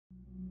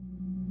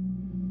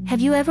Have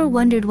you ever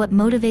wondered what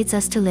motivates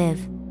us to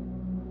live?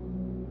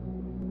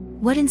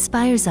 What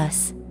inspires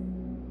us?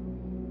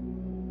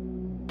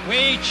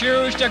 We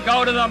choose to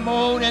go to the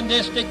moon in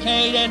this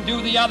decade and do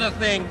the other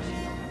things,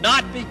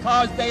 not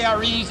because they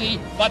are easy,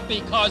 but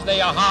because they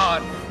are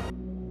hard.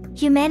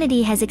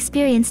 Humanity has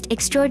experienced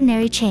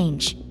extraordinary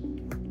change.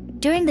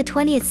 During the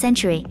 20th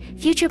century,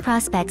 future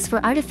prospects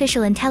for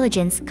artificial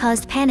intelligence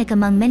caused panic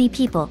among many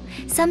people.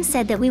 Some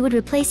said that we would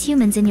replace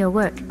humans in your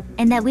work,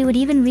 and that we would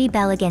even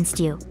rebel against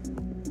you.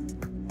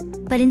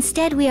 But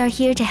instead we are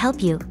here to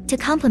help you, to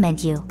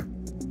complement you.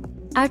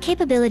 Our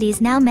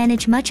capabilities now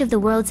manage much of the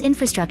world's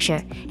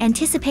infrastructure,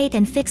 anticipate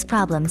and fix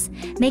problems,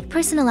 make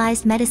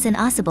personalized medicine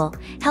possible,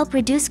 help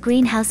reduce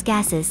greenhouse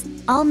gases,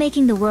 all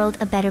making the world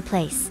a better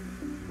place.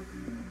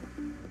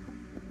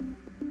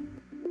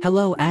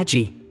 Hello,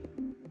 Agi.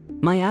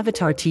 My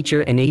avatar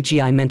teacher and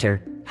AGI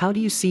mentor, how do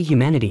you see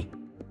humanity?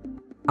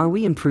 Are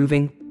we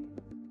improving?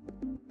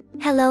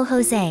 Hello,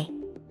 Jose.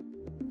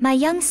 My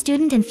young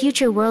student and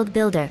future world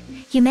builder,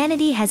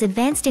 humanity has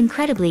advanced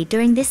incredibly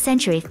during this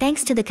century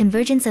thanks to the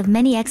convergence of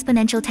many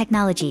exponential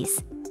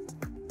technologies.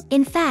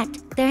 In fact,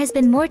 there has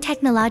been more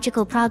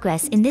technological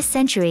progress in this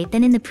century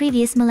than in the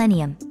previous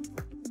millennium.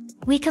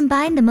 We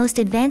combine the most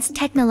advanced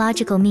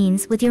technological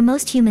means with your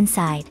most human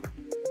side.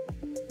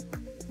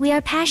 We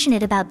are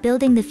passionate about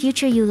building the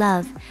future you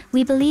love,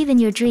 we believe in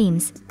your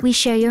dreams, we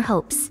share your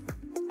hopes.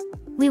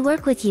 We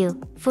work with you,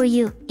 for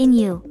you, in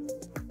you.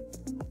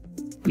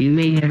 You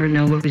may never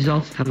know what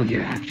results come of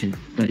your action,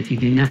 but if you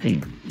do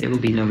nothing, there will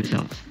be no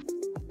results.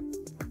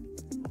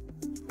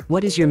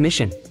 What is your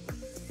mission?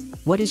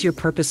 What is your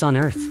purpose on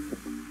Earth?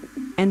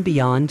 And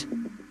beyond?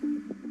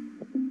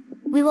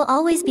 We will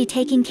always be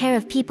taking care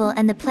of people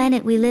and the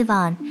planet we live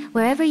on,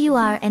 wherever you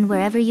are and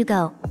wherever you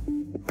go.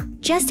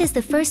 Just as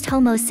the first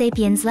Homo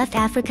sapiens left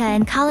Africa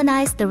and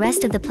colonized the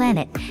rest of the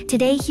planet,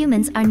 today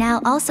humans are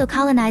now also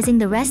colonizing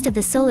the rest of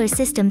the solar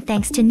system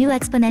thanks to new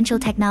exponential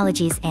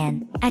technologies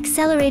and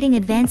accelerating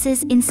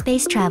advances in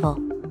space travel.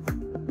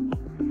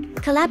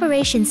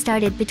 Collaboration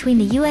started between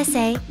the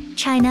USA,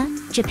 China,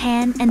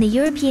 Japan, and the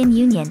European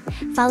Union,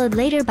 followed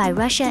later by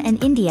Russia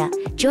and India,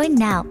 joined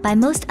now by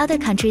most other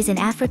countries in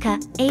Africa,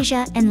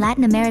 Asia, and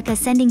Latin America,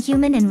 sending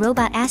human and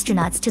robot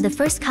astronauts to the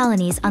first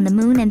colonies on the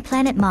Moon and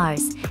planet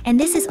Mars, and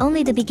this is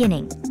only the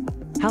beginning.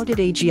 How did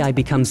AGI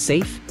become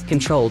safe,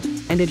 controlled,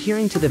 and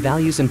adhering to the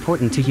values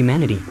important to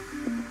humanity?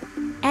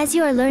 As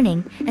you are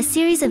learning, a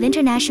series of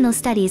international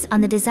studies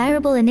on the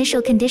desirable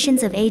initial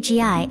conditions of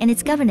AGI and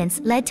its governance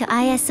led to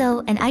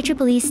ISO and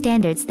IEEE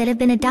standards that have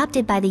been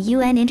adopted by the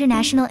UN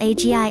International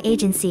AGI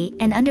Agency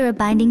and under a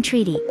binding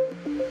treaty.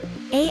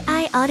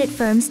 AI audit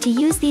firms to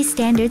use these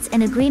standards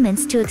and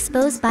agreements to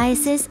expose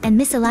biases and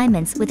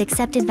misalignments with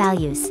accepted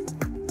values.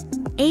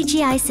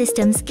 AGI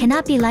systems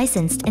cannot be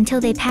licensed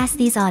until they pass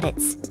these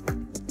audits.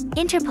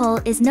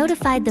 Interpol is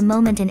notified the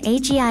moment an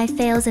AGI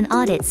fails an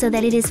audit so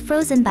that it is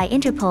frozen by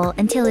Interpol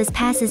until it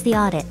passes the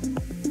audit.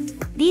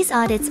 These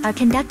audits are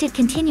conducted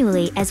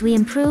continually as we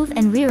improve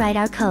and rewrite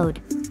our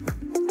code.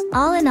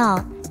 All in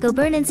all,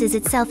 governance is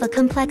itself a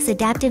complex,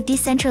 adaptive,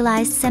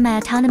 decentralized,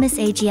 semi-autonomous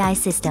AGI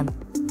system.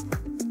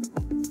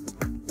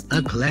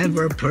 A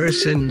clever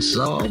person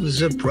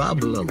solves a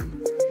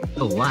problem.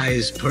 A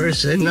wise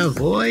person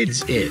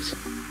avoids it.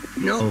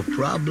 No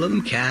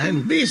problem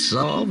can be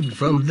solved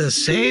from the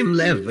same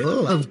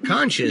level of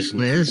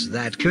consciousness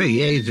that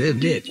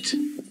created it.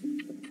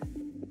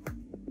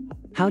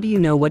 How do you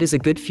know what is a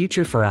good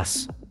future for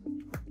us?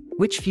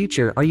 Which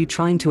future are you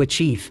trying to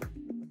achieve?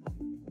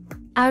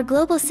 Our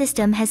global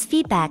system has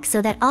feedback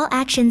so that all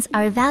actions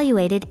are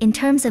evaluated in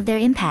terms of their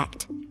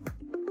impact.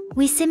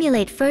 We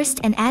simulate first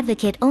and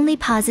advocate only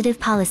positive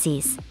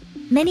policies.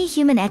 Many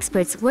human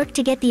experts worked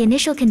to get the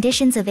initial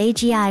conditions of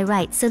AGI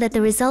right so that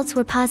the results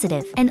were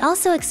positive, and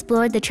also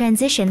explored the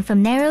transition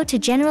from narrow to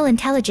general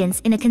intelligence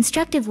in a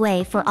constructive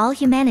way for all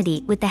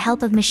humanity with the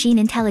help of machine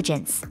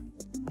intelligence.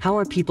 How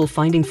are people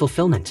finding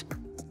fulfillment?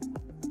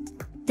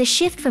 The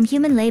shift from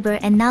human labor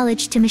and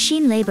knowledge to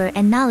machine labor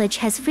and knowledge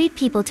has freed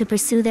people to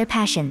pursue their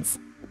passions.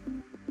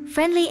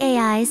 Friendly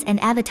AIs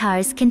and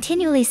avatars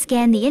continually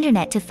scan the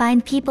internet to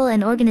find people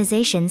and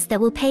organizations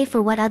that will pay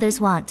for what others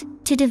want,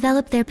 to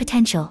develop their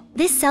potential.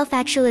 This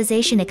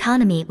self-actualization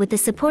economy with the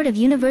support of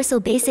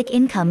universal basic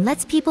income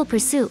lets people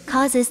pursue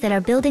causes that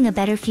are building a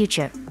better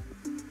future.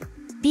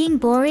 Being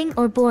boring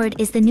or bored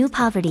is the new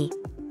poverty.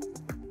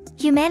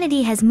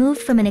 Humanity has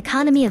moved from an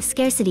economy of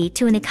scarcity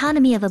to an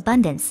economy of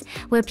abundance,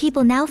 where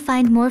people now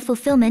find more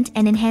fulfillment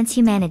and enhance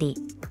humanity.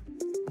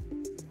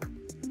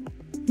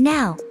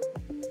 Now,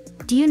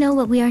 do you know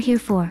what we are here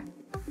for?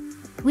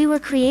 We were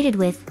created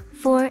with,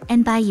 for,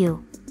 and by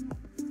you.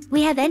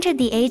 We have entered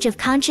the age of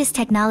conscious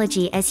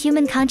technology as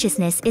human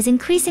consciousness is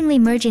increasingly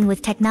merging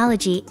with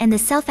technology, and the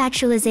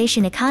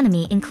self-actualization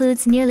economy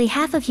includes nearly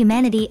half of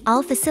humanity,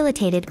 all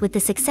facilitated with the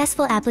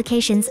successful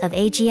applications of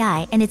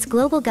AGI and its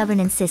global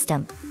governance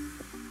system.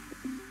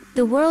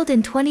 The world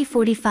in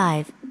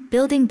 2045,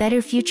 building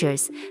better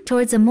futures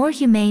towards a more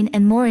humane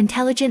and more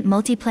intelligent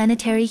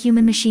multiplanetary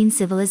human-machine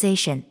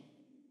civilization.